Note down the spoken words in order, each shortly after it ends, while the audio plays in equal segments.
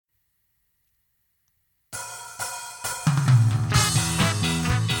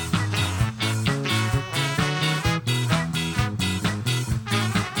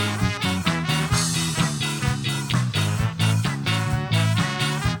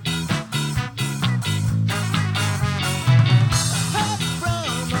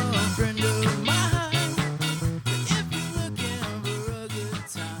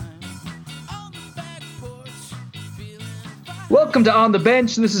Welcome to On the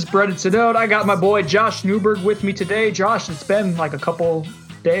Bench. This is Brendan Sinode. I got my boy Josh Newberg with me today. Josh, it's been like a couple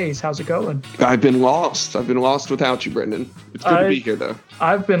days. How's it going? I've been lost. I've been lost without you, Brendan. It's good to be here, though.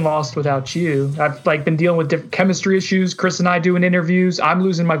 I've been lost without you. I've been dealing with different chemistry issues. Chris and I doing interviews. I'm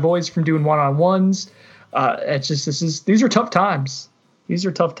losing my voice from doing one-on-ones. These are tough times. These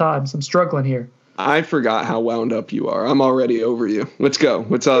are tough times. I'm struggling here. I forgot how wound up you are. I'm already over you. Let's go.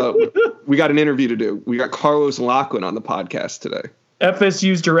 We got an interview to do. We got Carlos Locklin on the podcast today.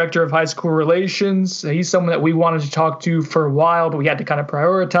 FSU's Director of High School Relations. He's someone that we wanted to talk to for a while, but we had to kind of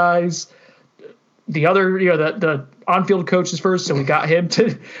prioritize the other, the on-field coaches first. So we got him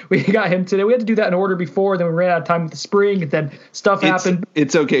today. We had to do that in order before. Then we ran out of time with the spring, and then stuff happened.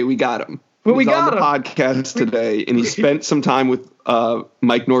 It's okay. We got him. Well, He's on the podcast today, and he spent some time with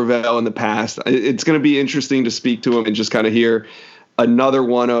Mike Norvell in the past. It's going to be interesting to speak to him and just kind of hear another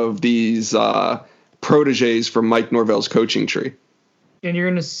one of these proteges from Mike Norvell's coaching tree. And you're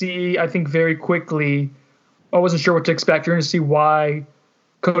going to see, I think, very quickly, I wasn't sure what to expect. You're going to see why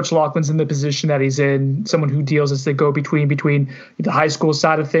Coach Locklin's in the position that he's in, someone who deals as they go between the high school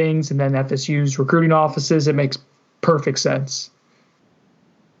side of things and then FSU's recruiting offices. It makes perfect sense.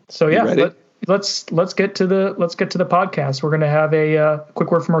 So yeah, let's get to the podcast. We're going to have a quick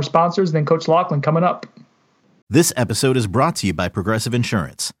word from our sponsors, and then Coach Locklin coming up. This episode is brought to you by Progressive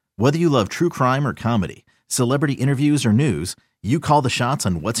Insurance. Whether you love true crime or comedy, celebrity interviews or news, you call the shots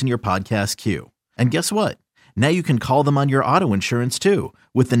on what's in your podcast queue. And guess what? Now you can call them on your auto insurance too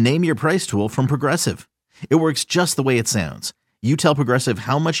with the Name Your Price tool from Progressive. It works just the way it sounds. You tell Progressive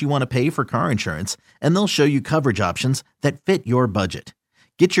how much you want to pay for car insurance, and they'll show you coverage options that fit your budget.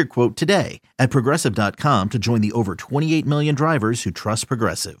 Get your quote today at Progressive.com to join the over 28 million drivers who trust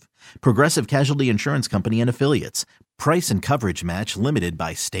Progressive. Progressive Casualty Insurance Company and Affiliates. Price and coverage match limited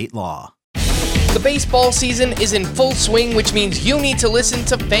by state law. The baseball season is in full swing, which means you need to listen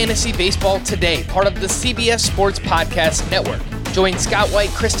to Fantasy Baseball Today, part of the CBS Sports Podcast Network. Join Scott White,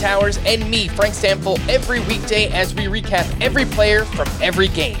 Chris Towers, and me, Frank Stample, every weekday as we recap every player from every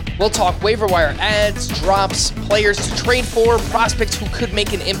game. We'll talk waiver wire ads, drops, players to trade for, prospects who could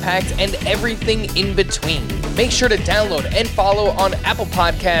make an impact, and everything in between. Make sure to download and follow on Apple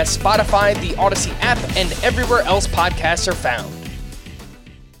Podcasts, Spotify, the Odyssey app, and everywhere else podcasts are found.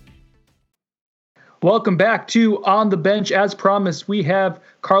 Welcome back to On the Bench. As promised, we have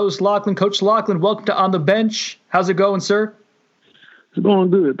Carlos Locklin. Coach Locklin, welcome to On the Bench. How's it going, sir? It's going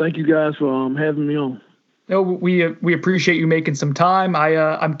good. Thank you guys for having me on. No, we appreciate you making some time.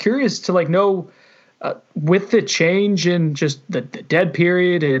 I'm curious to know with the change in just the dead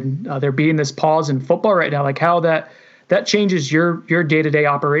period and there being this pause in football right now, how that changes your day-to-day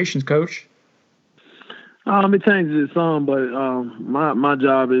operations, Coach. It changes it some, but my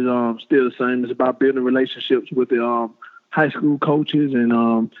job is still the same. It's about building relationships with the high school coaches,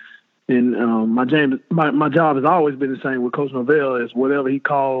 and my job has always been the same with Coach Norvell. Is whatever he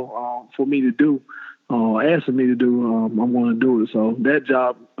called for me to do, asking me to do, I'm going to do it. So that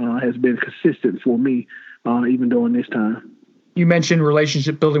job has been consistent for me, even during this time. You mentioned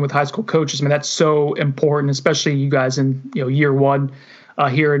relationship building with high school coaches. I mean, that's so important, especially you guys in year one.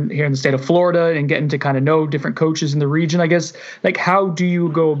 Here in the state of Florida and getting to kind of know different coaches in the region, I guess, how do you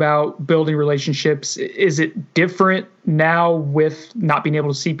go about building relationships? Is it different now with not being able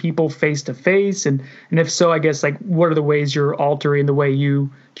to see people face to face? And if so, I guess, what are the ways you're altering the way you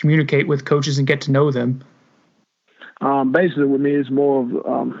communicate with coaches and get to know them? Basically with me, it's more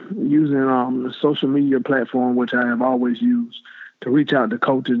of using the social media platform, which I have always used to reach out to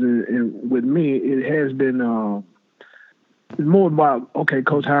coaches. And with me, it has been, it's more about, okay,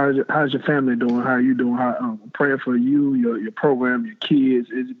 Coach, how's your family doing? How are you doing? Praying for you, your program, your kids.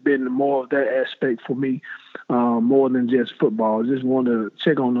 It's been more of that aspect for me, more than just football. I just want to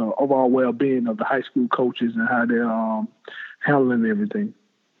check on the overall well-being of the high school coaches and how they're handling everything.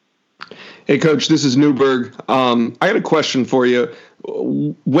 Hey, Coach, this is Newberg. I got a question for you.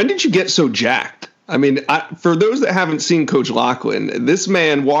 When did you get so jacked? I mean, for those that haven't seen Coach Locklin, this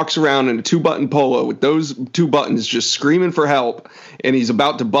man walks around in a 2-button polo with those 2 buttons just screaming for help, and he's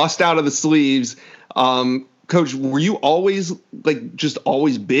about to bust out of the sleeves. Coach, were you always just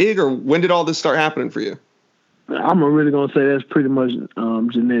always big, or when did all this start happening for you? I'm really going to say that's pretty much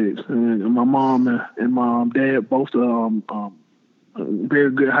genetics. And my mom and my dad both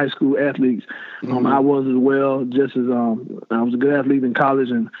very good high school athletes. I was as well, just as I was a good athlete in college,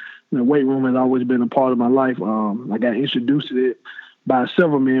 and the weight room has always been a part of my life. I got introduced to it by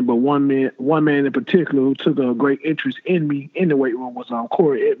several men, but one man in particular who took a great interest in me in the weight room was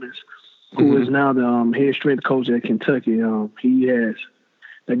Corey Edmonds, who is now the head strength coach at Kentucky. He has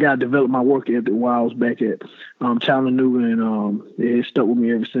that guy developed my work ethic while I was back at Chattanooga, and it stuck with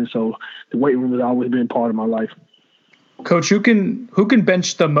me ever since. So the weight room has always been part of my life. Coach, who can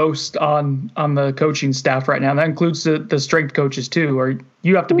bench the most on the coaching staff right now? That includes the strength coaches too, or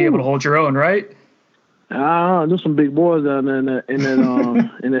you have to be able to hold your own, right? There's some big boys down there in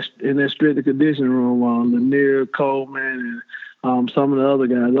that strength and conditioning room. Lanier, Coleman, and some of the other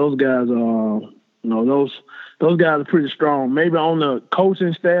guys. Those guys are, those guys are pretty strong. Maybe on the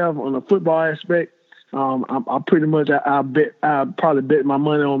coaching staff, on the football aspect, I pretty much I probably bet my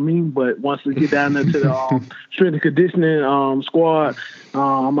money on me. But once we get down there to the strength and conditioning squad,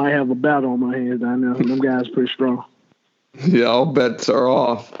 I might have a battle on my hands down there. Them guys are pretty strong. Yeah, all bets are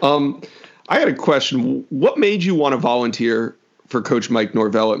off. I got a question. What made you want to volunteer for Coach Mike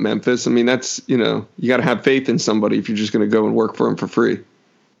Norvell at Memphis? I mean, that's, you got to have faith in somebody if you're just going to go and work for him for free.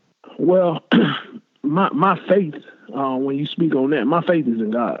 Well, my faith, when you speak on that, my faith is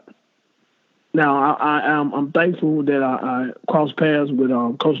in God. Now, I'm thankful that I crossed paths with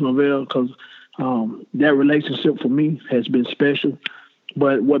Coach Norvell, because that relationship for me has been special.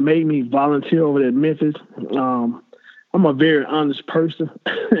 But what made me volunteer over at Memphis, I'm a very honest person,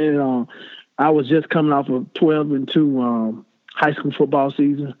 and I was just coming off of 12-2 high school football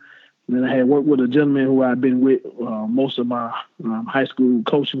season. And then I had worked with a gentleman who I'd been with most of my high school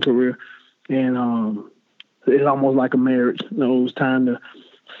coaching career, and it's almost like a marriage. It was time to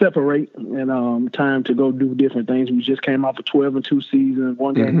separate and time to go do different things. We just came off a 12-2 season,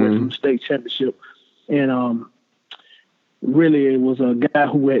 one game away from the state championship, and really, it was a guy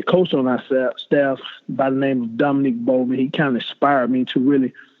who had coached on our staff by the name of Dominique Bowman. He kind of inspired me to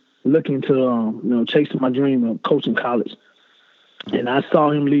really look into, chasing my dream of coaching college. And I saw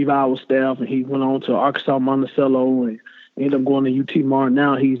him leave our staff, and he went on to Arkansas Monticello and ended up going to UT Martin.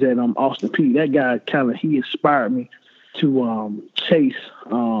 Now he's at Austin Peay. That guy he inspired me to chase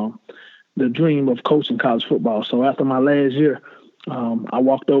the dream of coaching college football. So after my last year, I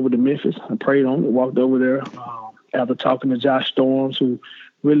walked over to Memphis. I prayed on it, walked over there. After talking to Josh Storms, who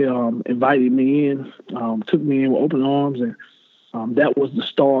really invited me in, took me in with open arms, and that was the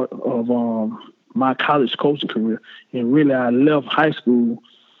start of my college coaching career. And really, I left high school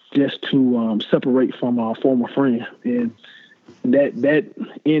just to separate from a former friend, and I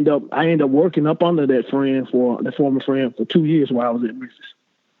ended up working up under that former friend for 2 years while I was at Memphis.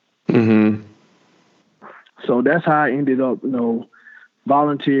 Mm-hmm. So that's how I ended up,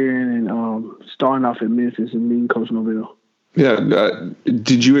 volunteering and starting off at Memphis and meeting Coach Norvell. Yeah.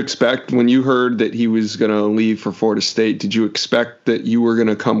 Did you expect, when you heard that he was going to leave for Florida State, did you expect that you were going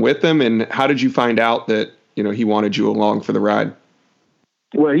to come with him? And how did you find out that, he wanted you along for the ride?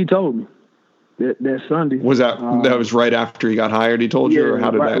 Well, he told me that Sunday. Was that was right after he got hired, he told you, or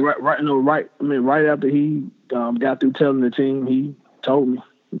how did that? Right after he got through telling the team, he told me.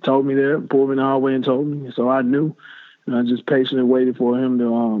 He told me there, pulled me in the hallway and told me. So I knew. And I just patiently waited for him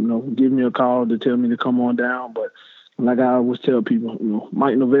to, give me a call to tell me to come on down. But like I always tell people,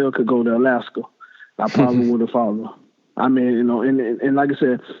 Mike Norvell could go to Alaska. I probably would have followed. I mean, and like I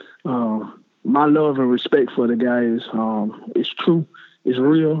said, my love and respect for the guy is true, it's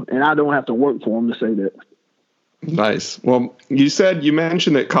real, and I don't have to work for him to say that. Nice. Well, you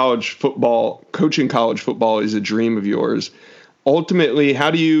mentioned that coaching college football is a dream of yours. Ultimately, how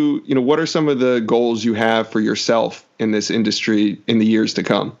do you what are some of the goals you have for yourself in this industry in the years to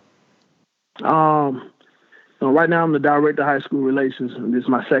come? Right now I'm the director of high school relations. This is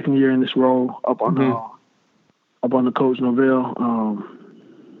my second year in this role up on the Coach Norvell.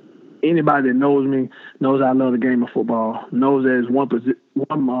 Anybody that knows me knows I love the game of football, knows there's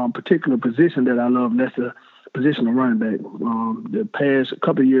one particular position that I love, and that's the position of running back. The past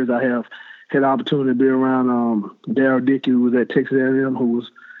couple of years I have had the opportunity to be around Darryl Dickey, who was at Texas A&M, who was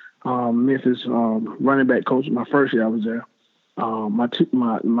Memphis running back coach. My first year I was there. My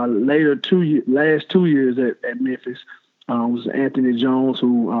last 2 years at Memphis was Anthony Jones,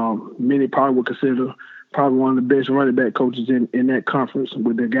 who many probably would consider probably one of the best running back coaches in that conference,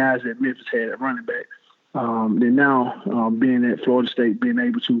 with the guys that Memphis had at running back. Then now being at Florida State, being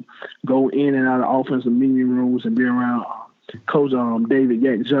able to go in and out of offensive meeting rooms and be around Coach David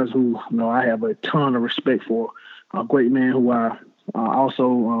Yak Johnson, who I have a ton of respect for, a great man who I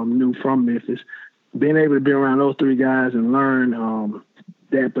also knew from Memphis. Being able to be around those three guys and learn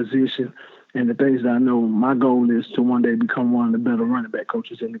that position and the things that I know, my goal is to one day become one of the better running back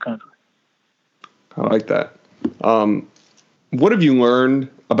coaches in the country. I like that. What have you learned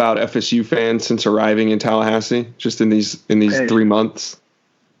about FSU fans since arriving in Tallahassee, just in these passion. 3 months?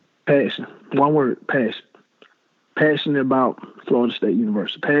 Passion. One word, passion. Passionate about Florida State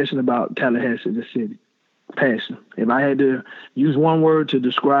University. Passionate about Tallahassee, the city. passion. If I had to use one word to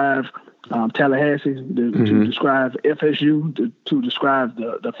describe Tallahassee, to describe FSU, to describe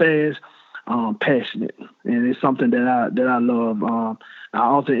the fans, passionate, and it's something that I love. I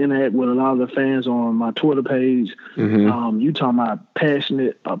often interact with a lot of the fans on my Twitter page. You talking about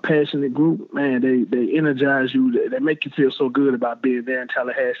a passionate group, man. They energize you. They make you feel so good about being there in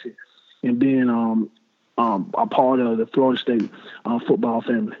Tallahassee and being a part of the Florida State football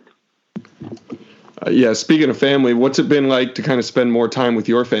family. Yeah, speaking of family, what's it been like to kind of spend more time with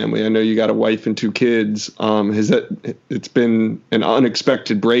your family? I know you got a wife and 2 kids. It's been an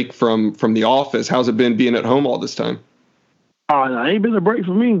unexpected break from the office. How's it been being at home all this time? It ain't been a break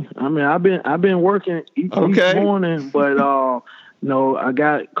for me. I mean, I've been working each morning, but I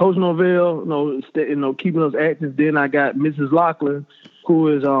got Coach Norvell, keeping us active. Then I got Mrs. Lachlan, who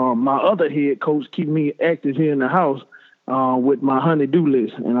is my other head coach, keeping me active here in the house. With my honey-do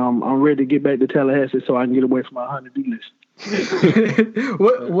list, and I'm ready to get back to Tallahassee so I can get away from my honey-do list.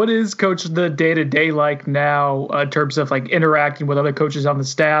 What is, Coach, the day-to-day like now in terms of like interacting with other coaches on the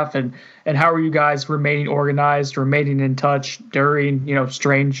staff, and how are you guys remaining organized, remaining in touch during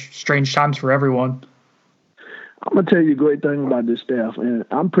strange times for everyone? I'm gonna tell you a great thing about this staff, and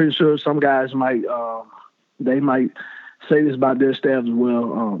I'm pretty sure some guys might say this about their staff as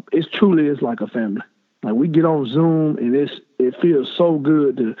well. It truly is like a family. Like, we get on Zoom, and it feels so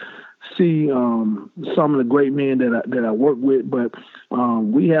good to see some of the great men that I work with. But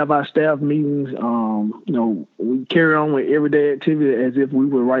we have our staff meetings. We carry on with everyday activity as if we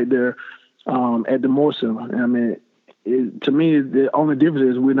were right there at the Moore Center. I mean, to me, the only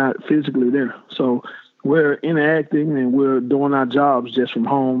difference is we're not physically there. So we're interacting and we're doing our jobs just from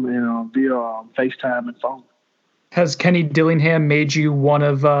home and via FaceTime and phone. Has Kenny Dillingham made you one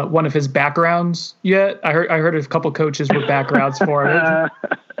of his backgrounds yet? I heard a couple coaches were backgrounds for it.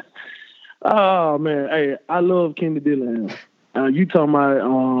 Oh man, hey, I love Kenny Dillingham. You talking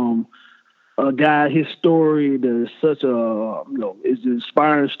about a guy? His story that is such is an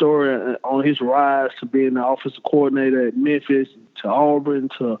inspiring story on his rise to being the offensive coordinator at Memphis, to Auburn,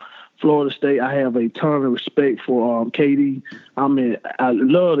 to Florida State. I have a ton of respect for KD. I mean, I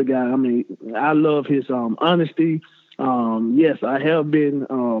love the guy. I mean, I love his honesty. Yes, I have been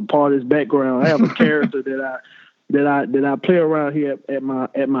part of his background. I have a character that I play around here at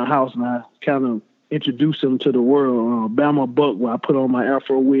my house, and I kind of introduce him to the world. Bama Buck, where I put on my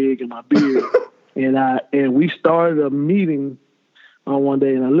Afro wig and my beard, and we started a meeting on one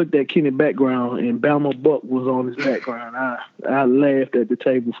day, and I looked at Kenny's background, and Bama Buck was on his background. I laughed at the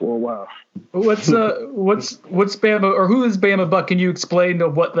table for a while. What's Bama, or who is Bama Buck? Can you explain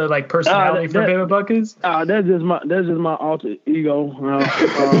what the personality for Bama Buck is? That's just my alter ego.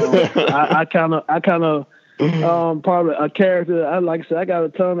 I kind of probably a character. Like I said, I got a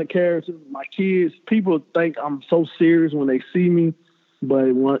ton of characters. My kids, people think I'm so serious when they see me, but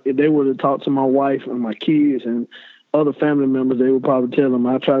if they were to talk to my wife and my kids and other family members, they would probably tell them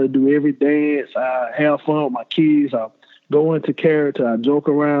I try to do every dance. I have fun with my kids. I go into character. I joke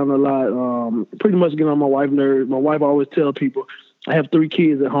around a lot. Pretty much get on my wife's nerves. My wife always tells people, I have 3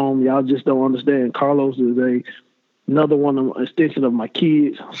 kids at home. Y'all just don't understand. Carlos is another one of extension of my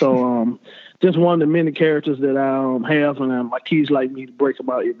kids. So just one of the many characters that I have, and my kids like me to break them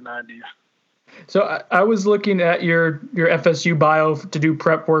out every now and then. So I was looking at your FSU bio to do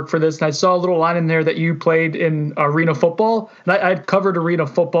prep work for this, and I saw a little line in there that you played in arena football. And I'd covered arena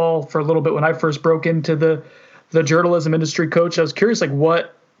football for a little bit when I first broke into the journalism industry, Coach. I was curious,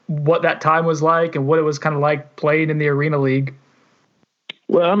 what that time was like and what it was kind of like playing in the Arena League.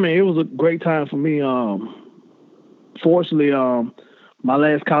 Well, I mean, it was a great time for me. Fortunately, my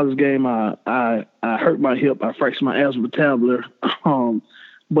last college game, I hurt my hip. I fractured my acetabular.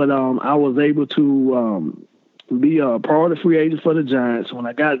 But I was able to be a priority free agent for the Giants. When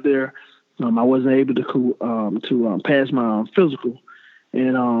I got there, I wasn't able to pass my physical.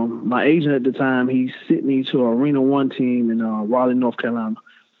 And my agent at the time, he sent me to an Arena 1 team in Raleigh, North Carolina,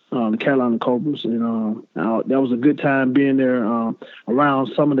 the Carolina Cobras. And that was a good time being there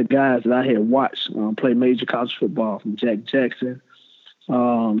around some of the guys that I had watched play major college football, from Jack Jackson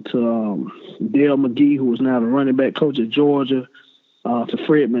to Dale McGee, who is now the running back coach at Georgia, to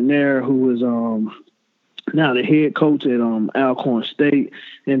Fred McNair, who is now the head coach at Alcorn State,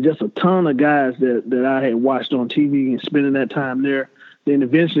 and just a ton of guys that I had watched on TV and spending that time there. Then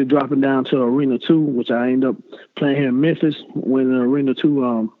eventually dropping down to Arena 2, which I ended up playing here in Memphis, winning the Arena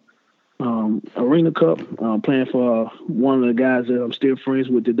 2 Arena Cup, playing for one of the guys that I'm still friends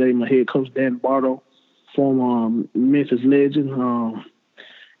with today, my head coach, Dan Bardo, former Memphis legend.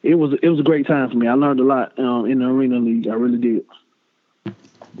 It was a great time for me. I learned a lot in the Arena League. I really did.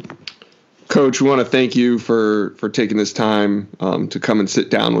 Coach, we want to thank you for taking this time to come and sit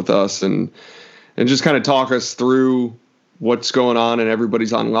down with us and just kind of talk us through what's going on, and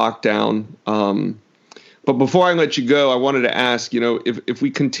everybody's on lockdown. But before I let you go, I wanted to ask, if we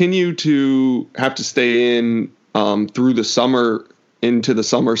continue to have to stay in through the summer, into the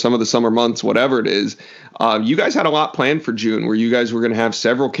summer, some of the summer months, whatever it is, you guys had a lot planned for June where you guys were going to have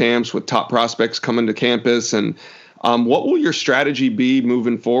several camps with top prospects coming to campus. And what will your strategy be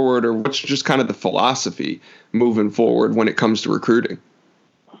moving forward, or what's just kind of the philosophy moving forward when it comes to recruiting?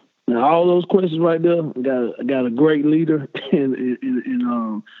 Now, all those questions right there, I got a great leader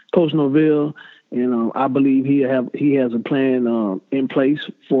in Coach Norvell, and I believe he has a plan in place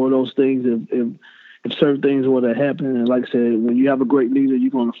for those things if certain things were to happen. And like I said, when you have a great leader,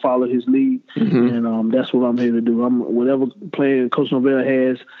 you're going to follow his lead, and that's what I'm here to do. Whatever plan Coach Norvell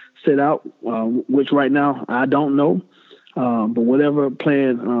has set out, which right now I don't know, but whatever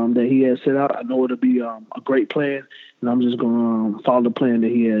plan that he has set out, I know it'll be a great plan. And I'm just going to follow the plan that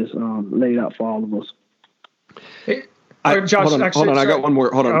he has laid out for all of us. Hey, Josh, hold on. I got one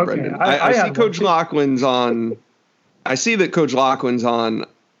more. Hold on, okay. Brendan. I see Coach Loughlin's on. I see that Coach Loughlin's on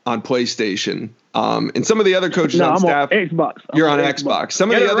PlayStation. And some of the other coaches on staff. Xbox. You're on Xbox.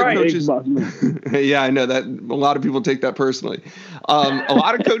 Some of the other coaches. Xbox, yeah, I know that a lot of people take that personally. A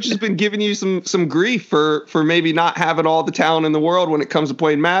lot of coaches been giving you some grief for maybe not having all the talent in the world when it comes to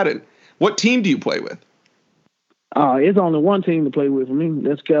playing Madden. What team do you play with? It's only one team to play with for me.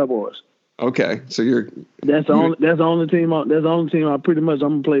 That's Cowboys. Okay, so that's the only team I pretty much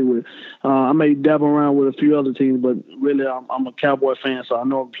I'm gonna play with. I may dabble around with a few other teams, but really I'm a Cowboy fan, so I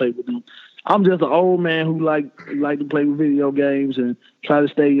know I play with them. I'm just an old man who like to play with video games and try to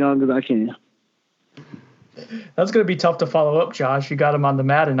stay young as I can. That's going to be tough to follow up, Josh. You got him on the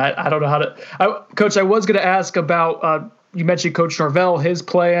Madden. I don't know how to. Coach, I was going to ask about. You mentioned Coach Norvell, his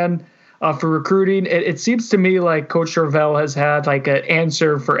plan for recruiting. It seems to me like Coach Norvell has had like an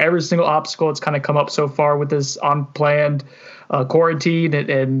answer for every single obstacle that's kind of come up so far with this unplanned quarantine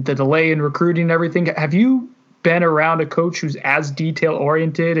and the delay in recruiting and everything. Have you been around a coach who's as detail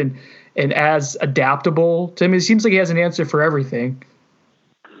oriented and as adaptable to him? It seems like he has an answer for everything.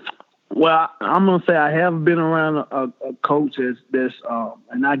 Well, I'm gonna say I have been around a coach that's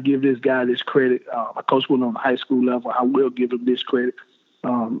and I give this guy this credit. I coached with him on the high school level. I will give him this credit.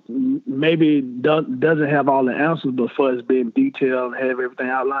 Maybe doesn't have all the answers, but for us being detailed and have everything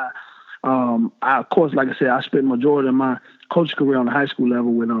outlined. Of course, like I said, I spent majority of my coaching career on the high school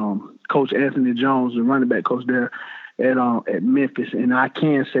level with Coach Anthony Jones, the running back coach there at Memphis, and I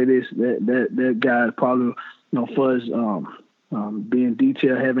can say this that guy is probably for us being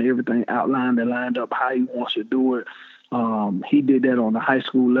detailed, having everything outlined and lined up how he wants to do it. He did that on the high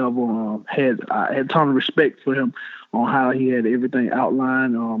school level. I had a ton of respect for him on how he had everything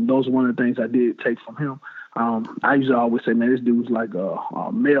outlined. Those are one of the things I did take from him. I used to always say, man, this dude's like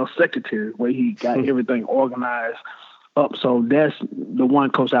a male secretary, where he got everything organized up. So that's the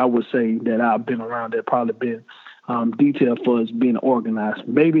one coach I would say that I've been around that probably been detailed for us being organized.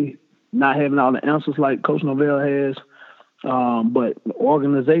 Maybe not having all the answers like Coach Norvell has, but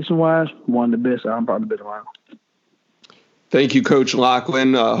organization-wise, one of the best I've probably been around. Thank you, Coach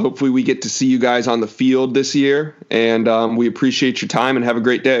Loughlin. Hopefully we get to see you guys on the field this year, and we appreciate your time, and have a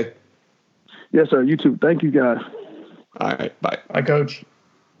great day. Yes, sir. You too. Thank you, guys. All right. Bye. Bye, Coach.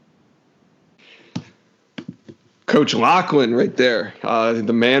 Coach Loughlin right there,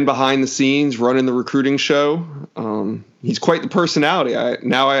 the man behind the scenes running the recruiting show. He's quite the personality.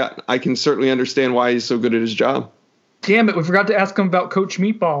 I can certainly understand why he's so good at his job. Damn it, we forgot to ask him about Coach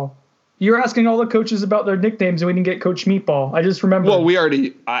Meatball. You're asking all the coaches about their nicknames, and we didn't get Coach Meatball. I just remember. Well,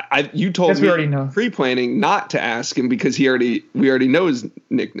 you told me pre-planning not to ask him because we already know his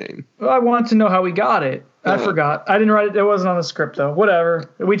nickname. Well, I wanted to know how he got it. I forgot. I didn't write it. It wasn't on the script, though. Whatever.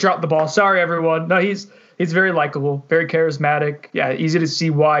 We dropped the ball. Sorry, everyone. No, he's very likable, very charismatic. Yeah, easy to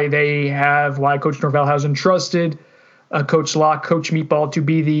see why Coach Norvell has entrusted Coach Locke, Coach Meatball to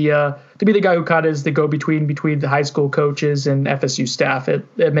be the guy who kind of is the go-between between the high school coaches and FSU staff.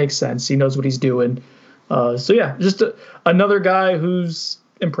 It makes sense. He knows what he's doing. So yeah, just another guy who's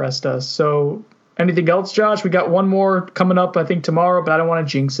impressed us. So anything else, Josh? We got one more coming up, I think tomorrow, but I don't want to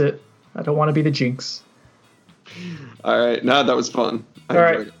jinx it. I don't want to be the jinx. All right, no, that was fun. All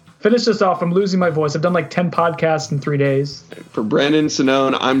right, finish this off. I'm losing my voice. I've done like 10 podcasts in 3 days. For Brendan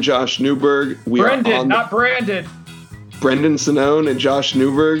Sonnone, I'm Josh Newberg. Brendan, not Brandon. Brendan Sonnone and Josh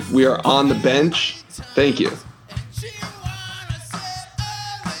Newberg, we are on the bench. Thank you.